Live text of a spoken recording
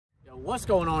What's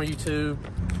going on YouTube?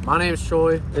 My name is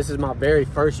Troy. This is my very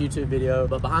first YouTube video,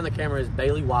 but behind the camera is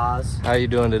Bailey Wise. How you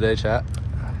doing today, chat?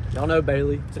 Y'all know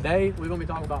Bailey. Today we're gonna be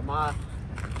talking about my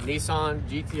Nissan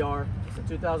GTR. It's a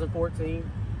 2014.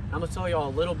 I'm gonna tell y'all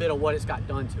a little bit of what it's got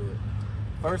done to it.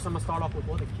 First, I'm gonna start off with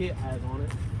what the kit has on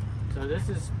it. So this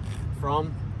is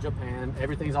from Japan.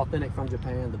 Everything's authentic from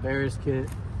Japan. The various kit.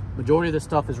 Majority of this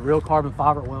stuff is real carbon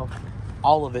fiber. Well,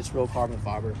 all of it's real carbon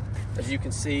fiber. As you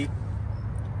can see,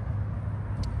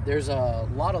 there's a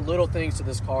lot of little things to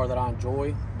this car that I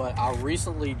enjoy, but I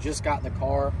recently just got the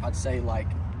car, I'd say like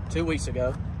 2 weeks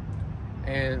ago.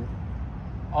 And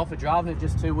off of driving it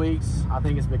just 2 weeks, I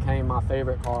think it's became my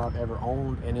favorite car I've ever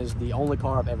owned, and is the only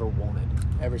car I've ever wanted,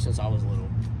 ever since I was little.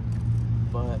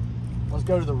 But let's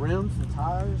go to the rims, the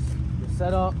tires, the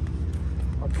setup.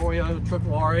 Artorio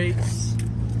triple R8s.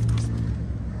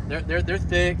 They're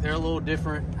thick, they're a little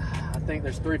different. I think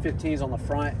there's 315s on the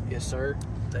front. Yes, sir,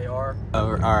 they are. Oh,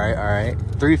 all right.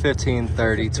 315,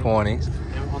 30, 20s.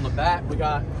 And on the back, we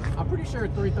got, I'm pretty sure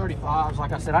 335s.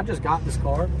 Like I said, I just got this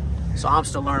car, so I'm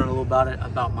still learning a little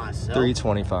about myself.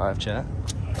 325, chat.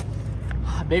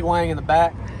 Big wang in the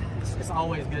back. It's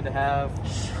always good to have.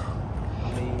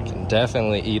 I mean, Can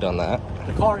definitely eat on that.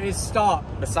 the car is stock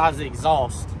besides the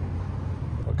exhaust.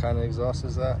 What kind of exhaust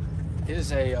is that? It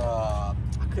is a, I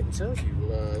couldn't tell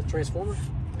you, Transformer.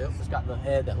 Yep, it's got the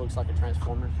head that looks like a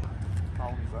Transformer.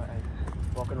 Follow me, right?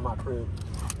 Welcome to my crew.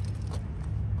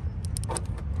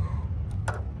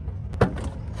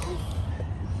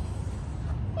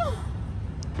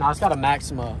 Now it's got a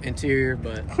Maxima interior,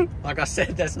 but like I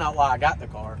said, that's not why I got the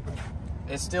car.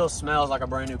 It still smells like a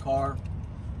brand new car.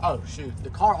 Oh shoot, the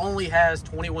car only has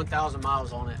 21,000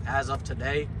 miles on it as of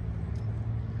today.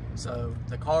 So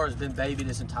the car has been babied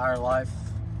its entire life.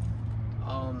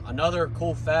 Another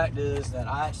cool fact is that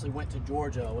I actually went to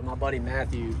Georgia with my buddy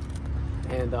Matthew,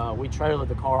 and we trailered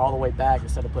the car all the way back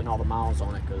instead of putting all the miles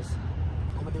on it, because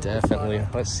Definitely.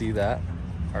 Let's see that.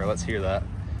 Or let's hear that.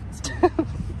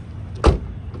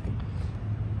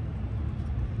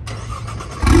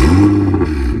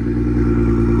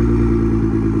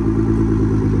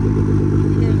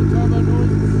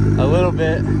 A little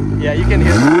bit. Yeah, you can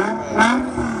hear it.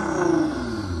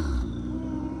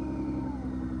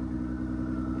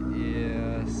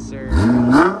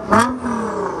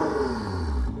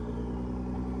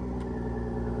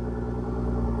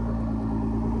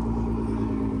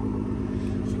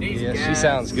 Yeah, she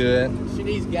sounds good. She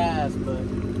needs gas, but...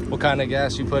 What kind of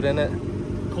gas you put in it?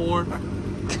 Corn.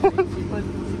 she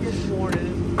gets corn in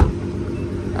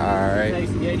it. Alright. It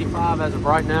takes the 85 as of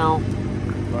right now,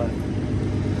 but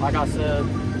like I said,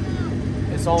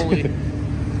 it's only...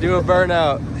 Do a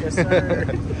burnout. Yes, sir.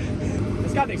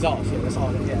 It's got an exhaust, yeah, that's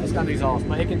all it is. Yeah, it's got an exhaust,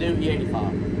 but it can do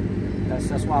E85.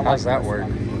 That's why I like. How's that work?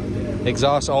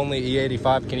 Exhaust only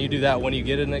E85. Can you do that when you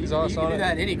get an exhaust on it? You can do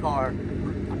that in any car. I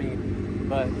mean,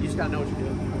 but you just gotta know what you're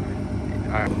doing.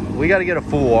 All right, we got to get a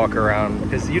full walk around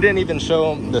because you didn't even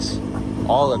show them this,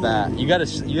 all of that. You got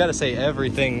to say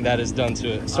everything that is done to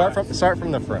it. Start from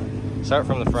the front. Start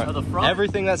from the front. So the front.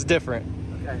 Everything that's different.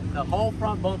 Okay. The whole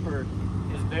front bumper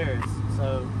is theirs,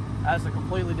 so that's a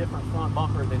completely different front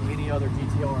bumper than any other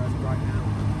GTR as of right now.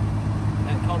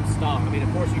 That comes stock. I mean,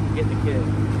 of course you can get the kit.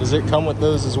 Does it come with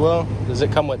those as well? Does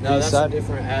it come with no, these that's side? a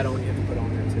different add-on you have to put on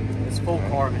there too. It's full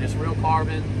carbon. It's real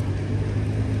carbon.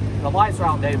 The lights are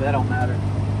outdated, but that don't matter.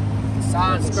 The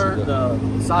side skirt, the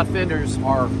side fenders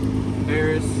are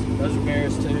Barris. Those are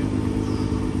Barris too.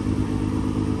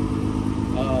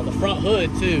 The front hood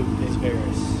too is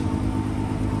Barris.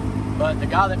 But the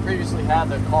guy that previously had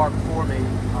the car before me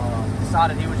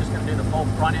decided he was just going to do the full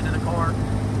front end of the car.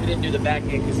 He didn't do the back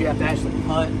end because you have to actually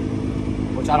putt,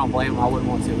 which I don't blame him. I wouldn't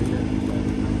want to either.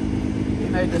 He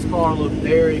made this car look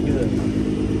very good.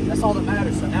 That's all that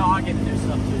matters. So now I get to do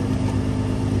stuff too.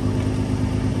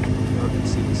 You can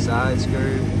see the side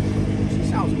skirt. She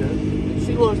sounds good.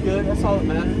 She looks good. That's all that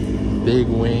matters. Big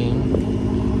wing.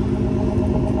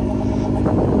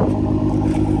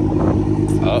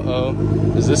 Uh-oh.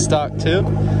 Is this stock too?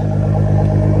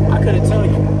 I couldn't tell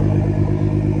you.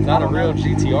 Not a real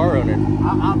GTR owner.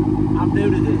 I'm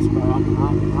new to this, bro.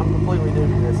 I'm completely new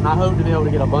to this. And I hope to be able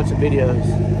to get a bunch of videos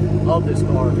of this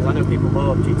car because I know people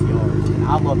love GTRs. And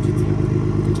I love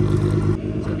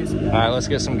GTRs. So get some gas. All right, let's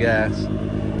get some gas.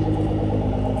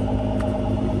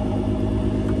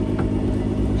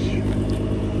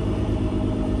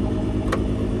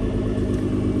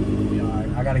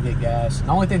 I gotta get gas. The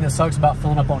only thing that sucks about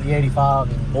filling up on E85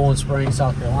 in Bowling Springs,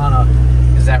 South Carolina,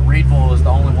 is that Reedville is the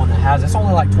only one that has it. It's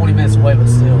only like 20 minutes away, but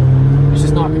still, it's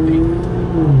just not convenient.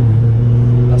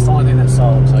 That's the only thing that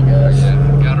sucks, I guess.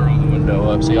 Yeah, gotta roll the window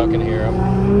up so y'all can hear them.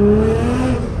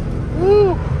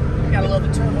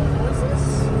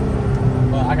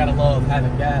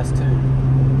 having gas too.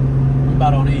 We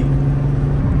about on E.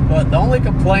 But the only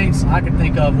complaints I can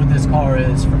think of with this car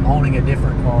is from owning a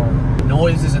different car. The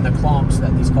noises and the clumps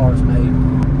that these cars made.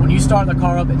 When you start the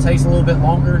car up, it takes a little bit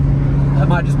longer. That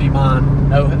might just be mine.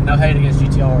 No hate against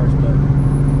GTRs, but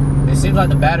it seems like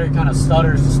the battery kind of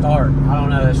stutters to start. I don't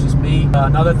know, it's just me.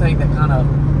 Another thing that kind of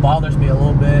bothers me a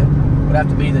little bit would have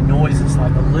to be the noises,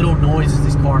 like the little noises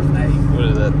these cars make. What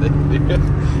is that thing?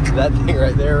 That thing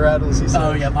right there rattles, he said.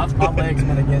 Oh yeah, my leg's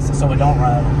been against it so it don't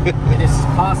rattle. It is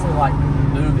constantly like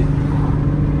moving.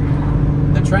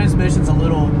 The transmission's a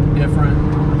little different.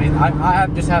 I mean, I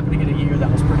just happened to get a year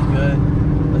that was pretty good.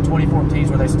 The 2014s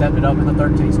where they stepped it up, and the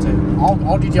 13s too.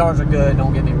 All GTRs are good,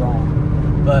 don't get me wrong.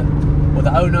 But with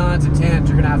the 09s and 10s,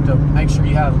 you're gonna have to make sure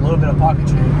you have a little bit of pocket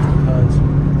change, because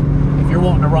if you're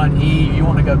wanting to run E, you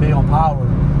want to go big on power,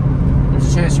 there's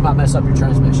a chance you might mess up your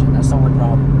transmission. That's the only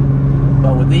problem.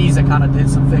 But with these, I kind of did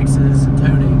some fixes and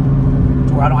tuning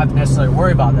to where I don't have to necessarily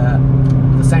worry about that.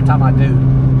 At the same time I do,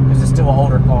 because it's still an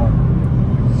older car.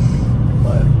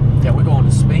 But yeah, we're going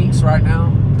to Spinks right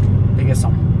now to get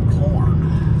some corn.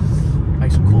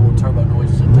 Make some cool turbo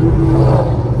noises in there.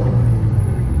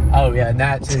 Oh yeah, and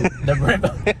that too. The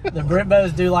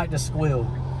Brembos do like to squeal,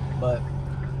 but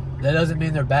that doesn't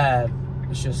mean they're bad.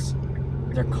 It's just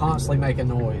they're constantly making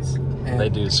noise. And they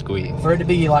do squeak. For it to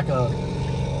be like a,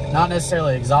 not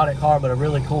necessarily an exotic car, but a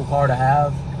really cool car to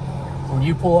have, when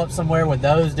you pull up somewhere with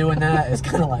those doing that, it's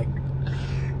kind of like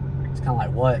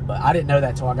what? But I didn't know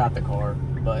that till I got the car.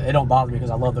 But it don't bother me because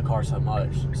I love the car so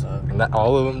much. So. And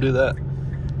all of them do that?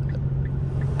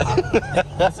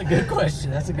 That's a good question.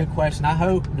 That's a good question. I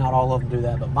hope not all of them do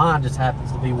that, but mine just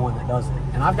happens to be one that does it.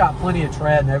 And I've got plenty of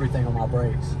tread and everything on my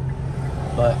brakes.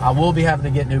 But I will be having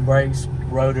to get new brakes,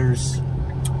 rotors,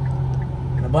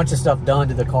 and a bunch of stuff done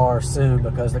to the car soon,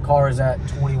 because the car is at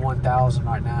 21,000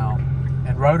 right now.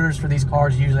 And rotors for these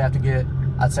cars you usually have to get,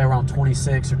 I'd say around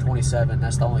 26 or 27.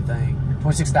 That's the only thing.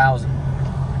 26,000.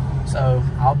 So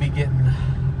I'll be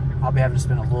having to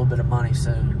spend a little bit of money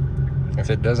soon. If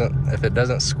it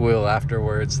doesn't squeal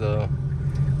afterwards, though.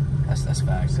 That's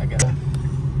facts. I get it.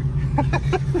 I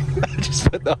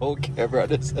just put the whole camera on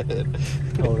his head.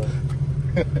 Hold on.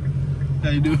 How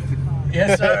you doing?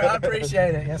 Yes, sir. I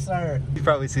appreciate it. Yes, sir. He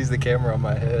probably sees the camera on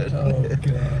my head. Oh,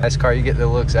 God. Nice car. You get the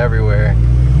looks everywhere.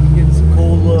 Getting some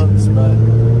cool looks, but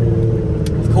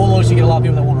with cool looks, you get a lot of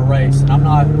people that want to race, and I'm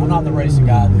not the racing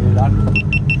guy, dude.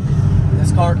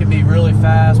 This car can be really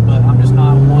fast, but I'm just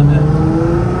not one that.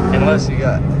 Unless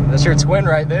that's your twin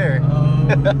right there. Oh,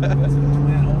 that's the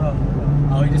twin. Hold up.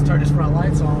 Oh, he just turned his front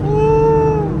lights on.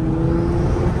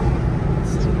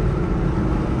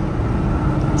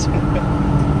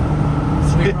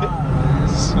 Sweet ride, man.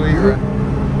 Sweet ride.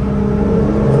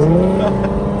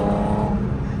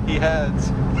 He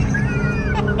has.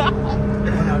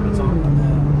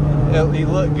 He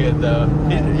looked good though.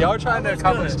 Y'all trying to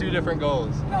accomplish two different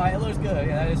goals. No, it looks good.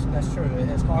 Yeah, that's true.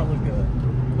 His car looked good,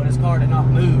 but his car did not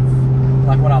move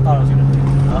like what I thought it was gonna do.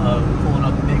 Pulling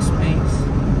up the big Spinks.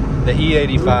 The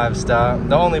E85 stop.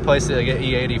 The only place to get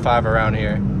E85 around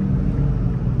here.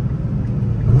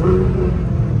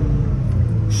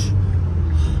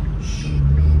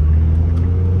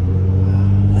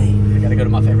 Wait, I gotta go to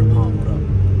my favorite pump. What up?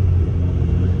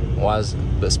 Why is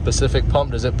the specific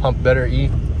pump? Does it pump better E?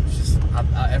 It's just,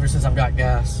 ever since I've got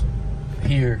gas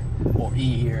here, or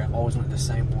E here, I've always went to the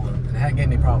same one, and it hadn't gave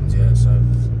me problems yet. So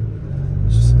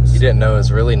you didn't know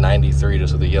it's really 93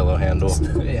 just with the yellow handle.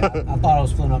 Yeah, I thought I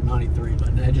was filling up 93, but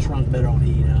it just runs better on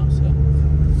E now. So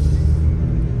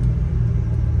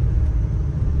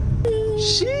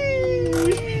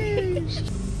Sheesh.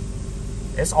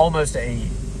 It's almost an E,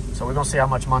 so we're gonna see how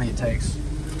much money it takes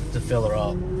to fill her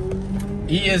up.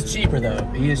 E is cheaper though.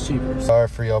 E is cheaper. Sorry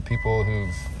for y'all people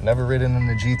who've never ridden in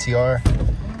the GTR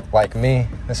like me.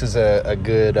 This is a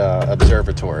good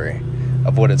observatory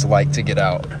of what it's like to get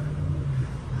out.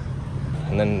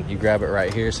 And then you grab it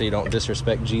right here so you don't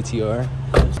disrespect GTR.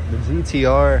 The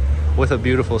GTR with a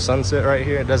beautiful sunset right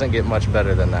here, it doesn't get much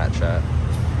better than that, chat.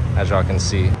 As y'all can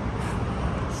see.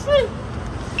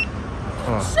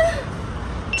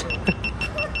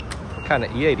 Kind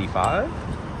of E85?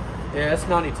 Yeah, it's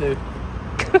 92.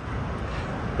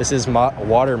 This is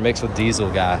water mixed with diesel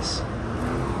gas.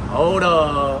 Hold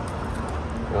up.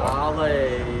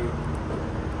 Golly.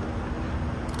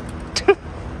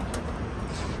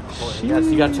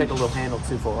 You gotta check the little handle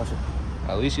too for watching.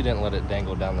 At least you didn't let it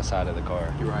dangle down the side of the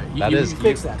car. You're right. You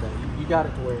fix that though. You got it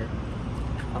to where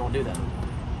I don't do that.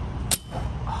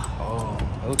 Oh,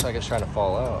 it looks like it's trying to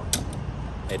fall out.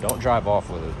 Hey, don't drive off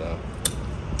with it though.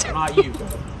 Not you.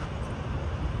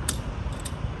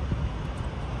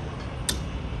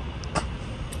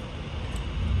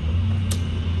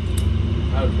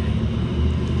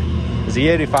 Is the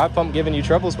E85 pump giving you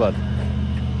troubles, bud?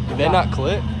 Did they not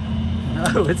click?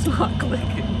 No, it's not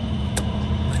clicking.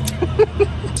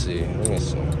 Let's see. Let me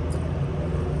see.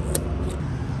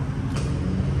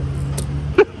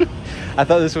 I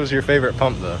thought this was your favorite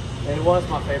pump, though. It was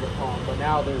my favorite pump, but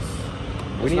now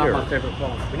it's not my favorite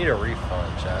pump. We need a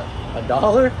refund, chat.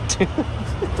 $1?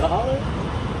 $1?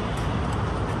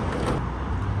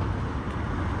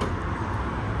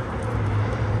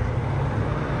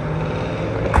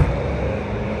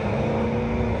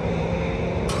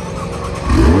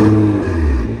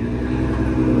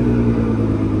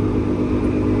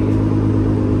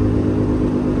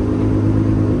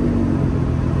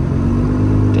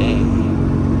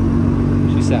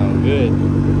 Sound good.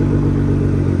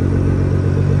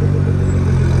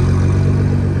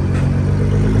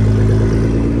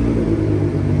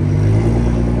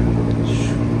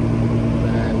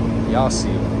 Man, y'all see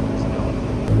what's going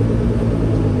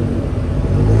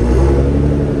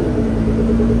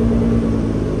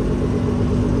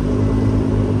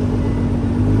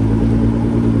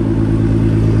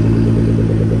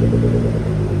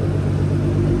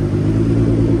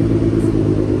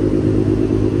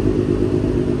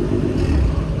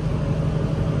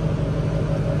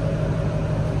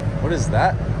What is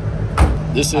that?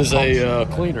 This is a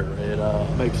cleaner. It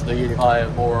makes the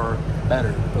E85 more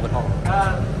better for the car.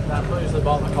 That previously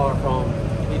bought my car from,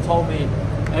 he told me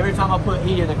every time I put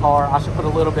heat in the car, I should put a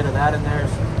little bit of that in there.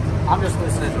 So I'm just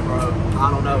listening to the road.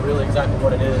 I don't know really exactly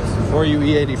what it is. For you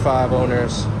E85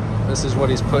 owners, this is what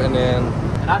he's putting in.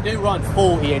 And I do run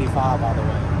full E85, by the way.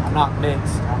 I'm not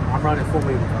mixed. I'm running full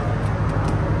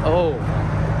E85. Oh.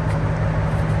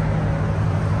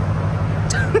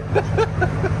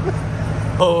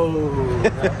 Oh.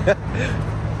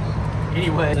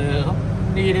 Anyway,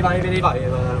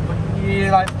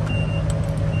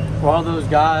 for all those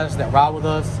guys that ride with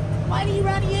us, why do you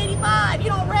run E85? You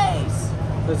don't race.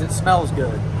 Because it smells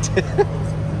good.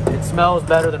 It smells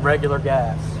better than regular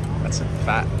gas. That's a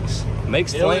fact.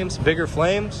 Makes Dylan? Flames, bigger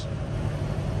flames.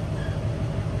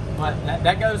 But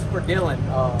that goes for Dylan.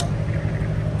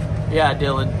 Yeah,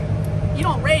 Dylan. You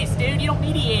don't race, dude. You don't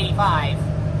need E85.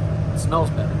 It smells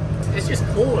better. It's just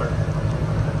cooler.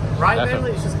 Right,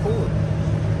 Bailey? It's just cooler.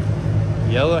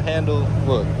 Yellow handle,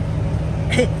 look.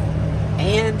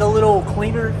 And the little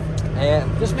cleaner.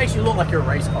 And just makes you look like you're a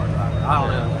race car driver. I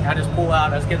don't know. Like I just pull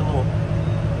out, I just get a little.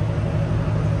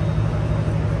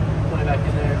 Put it back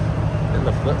in there. And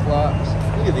the flip flops.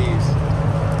 Look at these.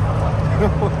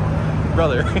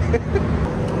 Brother.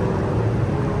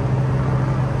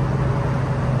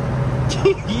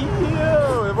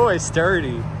 Yo, the boy's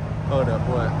sturdy. Hold up,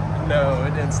 what? No,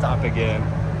 it didn't stop again.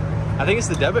 I think it's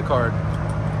the debit card.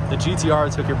 The GTR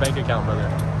took your bank account, brother.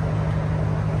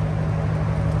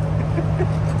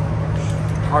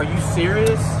 Are you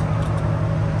serious?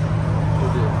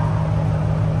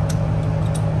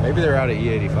 Maybe they're out of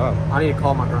E85. I need to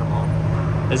call my grandma.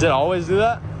 Does it always do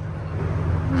that?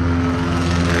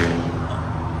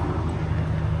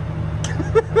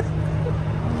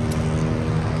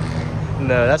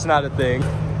 No, that's not a thing.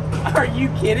 Are you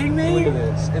kidding me? Look at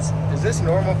this. Is this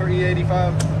normal for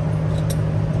E85?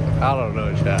 I don't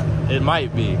know, chat. It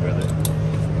might be, brother.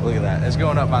 Look at that. It's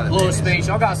going up by the Little speech.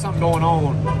 Y'all got something going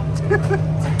on.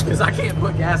 Because I can't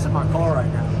put gas in my car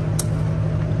right now.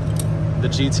 The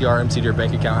GTR emptied your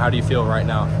bank account. How do you feel right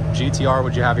now? GTR,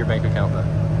 would you have your bank account though?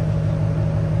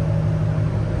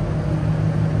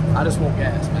 I just want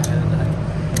gas,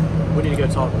 man. We need to go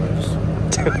talk to Regis.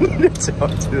 We need to talk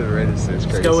to the register. It's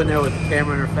crazy. Let's go in there with the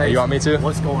camera in her face. You want me to?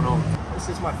 What's going on? This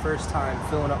is my first time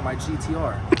filling up my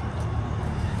GTR.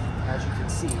 As you can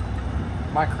see,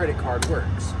 my credit card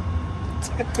works.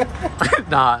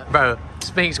 Nah, bro.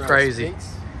 Spink's crazy.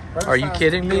 Are you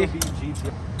kidding me?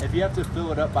 If you have to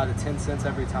fill it up by the 10 cents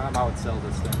every time, I would sell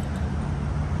this thing.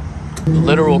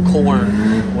 Literal corn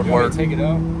would You want me work. to take it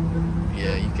out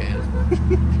Yeah, you can.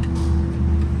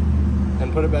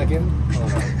 and put it back in? Oh,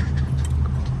 no.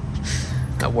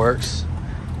 That works.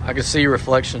 I can see your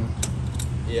reflection.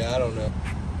 Yeah, I don't know.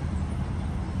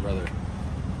 Brother.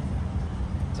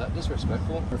 Is that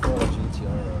disrespectful? For a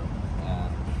GTR,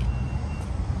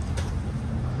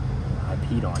 I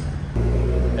peed on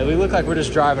it. And we look like we're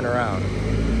just driving around.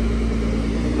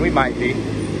 We might be.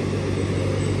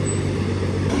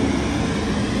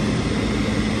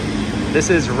 This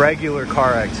is regular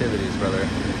car activities, brother.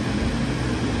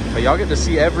 But y'all get to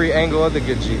see every angle of the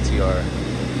good GTR.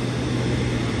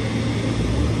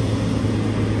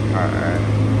 Alright.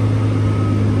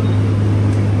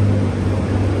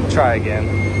 Try again.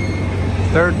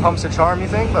 Third pump's a charm, you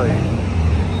think, buddy?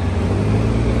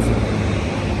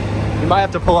 You might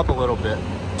have to pull up a little bit.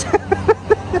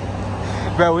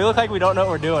 Bro, we look like we don't know what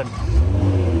we're doing.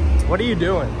 What are you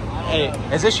doing? Hey,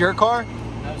 is this your car?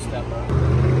 No step,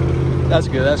 bro. That's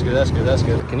good, that's good, that's good, that's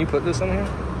good. Can you put this in here?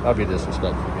 I'll be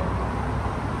disrespectful again.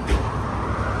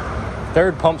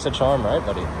 Third pump's a charm, right,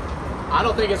 buddy? I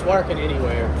don't think it's working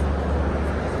anywhere.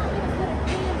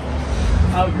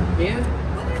 Oh, you're in?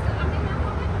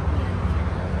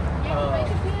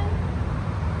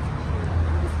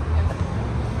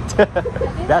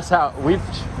 That's how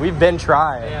we've been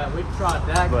trying. Yeah, we've tried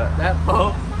that, But- that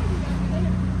pump.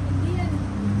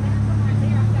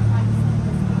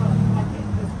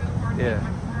 Yeah.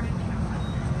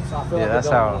 So I feel Yeah, like that's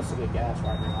we don't how- want us to get gas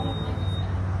right now. I don't know.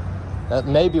 That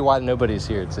may be why nobody's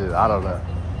here too. I don't know.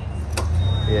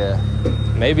 Yeah.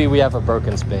 Maybe we have a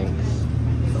broken spring.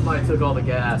 Somebody took all the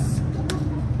gas.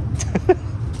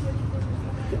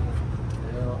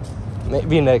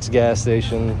 Maybe next gas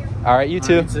station. All right, you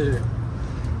too. Me too.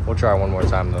 We'll try one more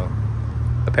time though.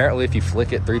 Apparently, if you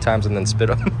flick it 3 times and then spit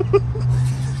on,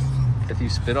 if you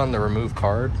spit on the remove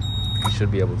card, you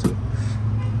should be able to.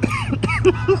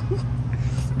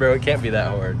 Bro, it can't be that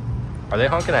hard. Are they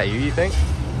honking at you? You think?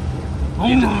 Oh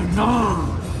my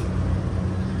God.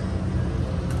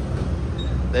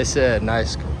 They said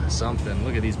nice something.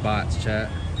 Look at these bots, chat.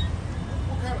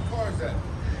 What kind of car is that?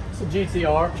 It's a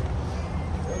GTR.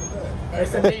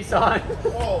 It's a Nissan.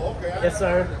 Oh, okay. Yes,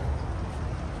 sir.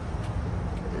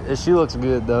 She looks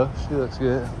good though. She looks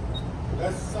good.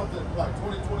 That's something like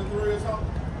 2023 or something?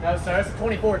 No, sir. It's a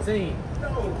 2014.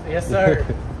 No. Yes, sir.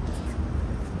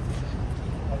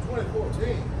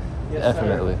 2014. Yes,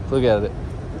 Definitely. Look at it.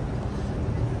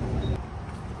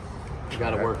 You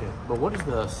gotta work it. But what is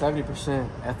the 70%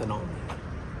 ethanol?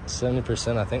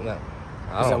 70%. I think that.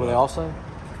 I Is don't that what they know. all say?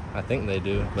 I think they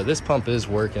do. But this pump is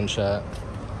working, chat.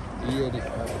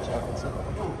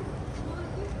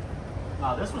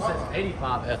 No, this one says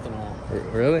 85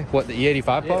 ethanol. Really? What, the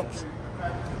E85 Yeah. pumps?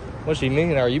 What do you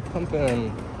mean? Are you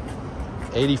pumping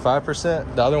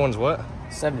 85%? The other one's what?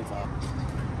 75.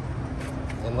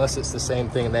 Unless it's the same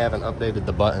thing and they haven't updated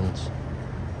the buttons.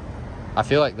 I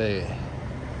feel like they...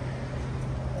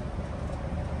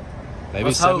 Maybe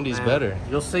Let's hope, 70's man. better.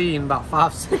 You'll see in about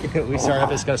 5 seconds. We start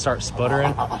if it's going to start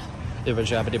sputtering.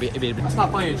 Let's not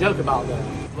playing a joke about that.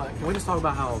 But can we just talk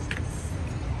about how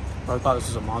I thought this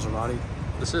was a Maserati?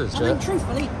 This is, I mean, chat.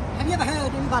 truthfully, have you ever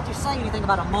heard anybody say anything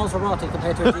about a Maserati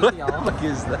compared to a GTR? What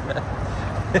is that?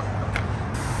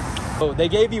 Oh, they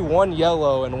gave you one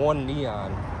yellow and one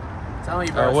neon. I'm telling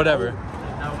you, bro, Or it's whatever. old.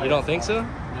 No way. You don't think so?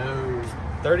 No.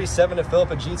 37 to fill up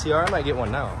a GTR? I might get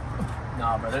one now.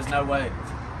 No, bro, there's no way.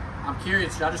 I'm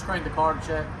curious. Should I just crank the car to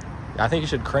check? I think you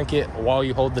should crank it while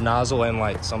you hold the nozzle and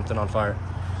like something on fire.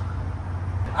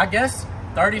 I guess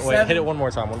 37. Wait, hit it one more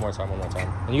time.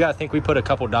 And you gotta think we put a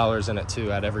couple dollars in it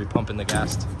too at every pump in the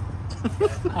gas.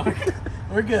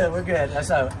 We're good. That's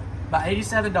about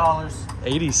 $87.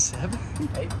 87?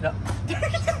 No.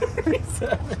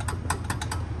 37.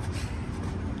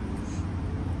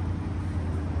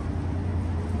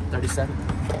 37.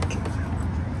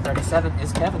 37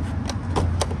 is Kevin.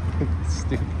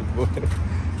 Stupid boy.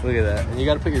 Look at that. And you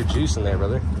gotta put your juice in there,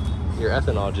 brother. Your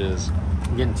ethanol jizz.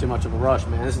 I'm getting too much of a rush,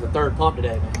 man. This is the 3rd pump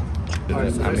today, man. All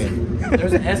right, so I mean,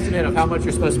 there's an estimate of how much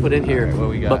you're supposed to put in here. All right, what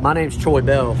we got? But my name's Troy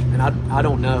Bell, and I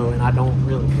don't know, and I don't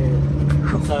really care.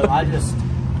 So I just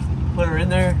put her in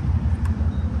there.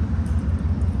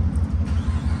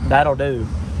 That'll do.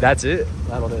 that's it.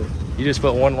 That'll do. You just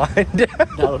put one line down.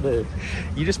 That'll do.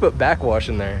 You just put backwash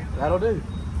in there. That'll do.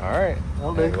 All right.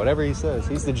 That'll Hey, do. whatever he says.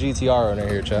 He's the GTR owner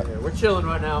here, chat. Yeah, we're chilling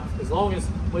right now. As long as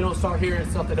we don't start hearing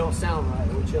stuff that don't sound right,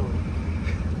 we're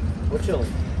chilling. We're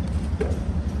chilling.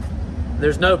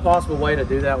 There's no possible way to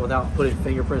do that without putting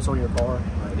fingerprints on your car.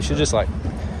 You should just like.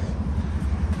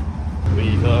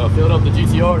 We filled up the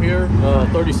GTR here,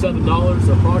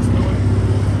 $37 approximately.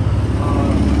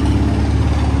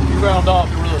 If you round off,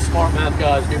 you're one of the smart math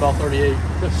guys, be about 38.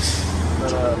 But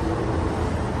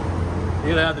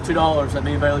you gotta have the $2 that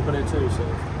me and Bailey put in too, so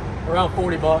around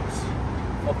 40 bucks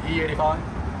up the E85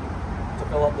 to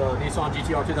fill up the Nissan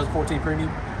GTR 2014 Premium.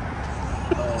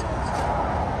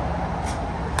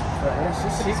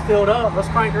 She's filled up. Let's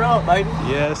crank her up, baby.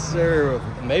 Yes, sir.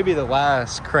 Maybe the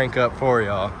last crank up for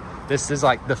y'all. This is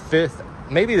like the 5th,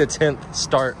 maybe the 10th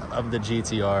start of the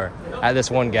GTR at this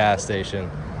one gas station.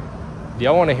 Do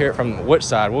y'all want to hear it from which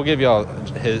side? We'll give y'all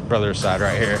his brother's side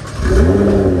right here.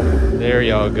 There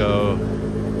y'all go.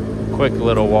 Quick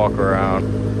little walk around.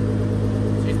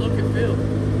 She's looking filled.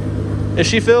 Is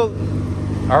she filled?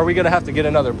 Or are we going to have to get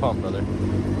another pump, brother?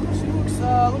 She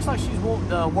looks like she's wanting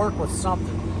to work with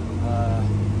something.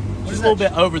 She's a little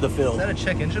bit over the fill. Is that a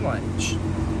check engine light?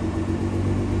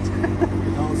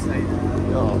 Don't say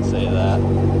that. Don't say that.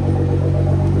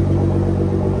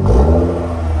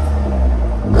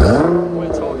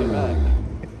 Quit talking back.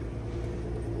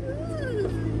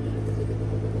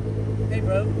 Hey,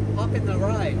 bro, hop in the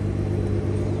ride.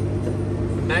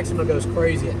 The Maxima goes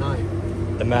crazy at night.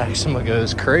 The Maxima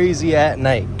goes crazy at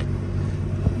night.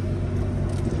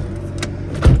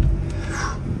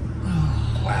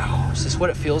 Wow, is this what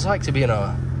it feels like to be in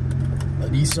a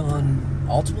Nissan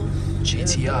Altima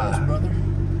GTI? Yeah, brother.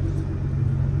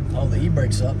 Oh, the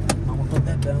e-brake's up. I'm gonna put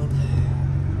that down.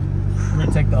 We're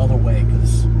gonna take the other way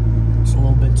because it's a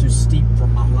little bit too steep for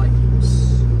my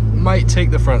likings. Might take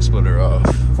the front splitter off.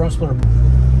 Front splitter.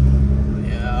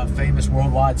 Yeah, famous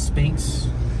worldwide Spinks.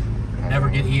 Never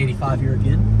get E85 here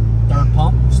again. Third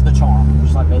pump, it's the charm,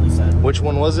 just like Bailey said. Which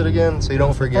one was it again? So you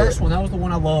don't forget. First one, that was the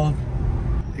one I love.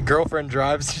 Your girlfriend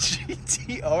drives a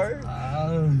GTR?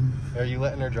 Are you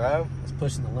letting her drive? It's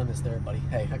pushing the limits there, buddy.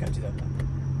 Hey, I got you that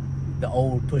one. The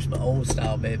old, push the old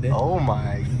style, baby. Oh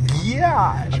my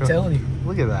gosh. I'm telling you.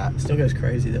 Look at that. Still goes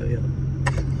crazy though, yeah.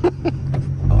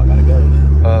 Oh, I gotta go,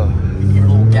 man. Oh. Give her a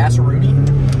little gas-a-rooney.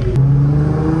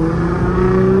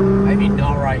 Maybe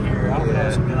not right here. I don't know if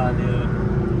it's a good idea.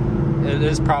 It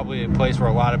is probably a place where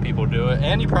a lot of people do it.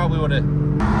 And you probably would have...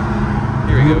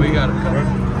 Here we go, we got it.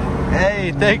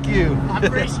 Hey, thank you. I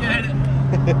appreciate it.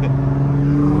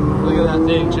 Look at that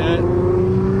thing, Chad.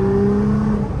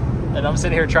 And I'm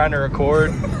sitting here trying to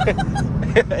record.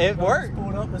 It worked.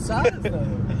 Pulled up beside us, though.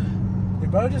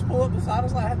 Did bro just pull up beside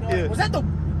us? Like, Yeah. Was that the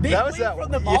big That was wing that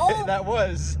from the ball? Yeah, that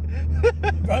was.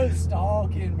 Bro's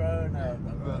stalking, bro.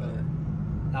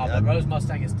 No, but bro's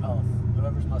Mustang is tough.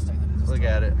 Whoever's Mustang that is. Look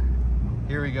at it.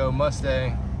 Here we go,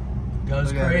 Mustang.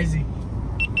 Goes Look at crazy.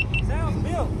 Sounds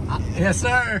built. Yes,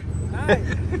 sir. Nice.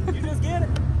 You just get it.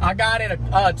 I got it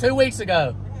 2 weeks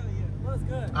ago. Hell yeah. Looks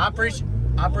good. I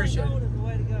appreciate Road it. is the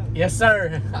way to go. Yes,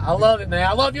 sir. I love it, man.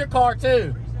 I love your car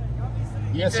too.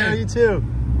 Yes, sir, you too.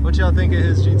 What y'all think of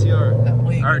his GTR? That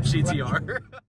wing Or is GTR.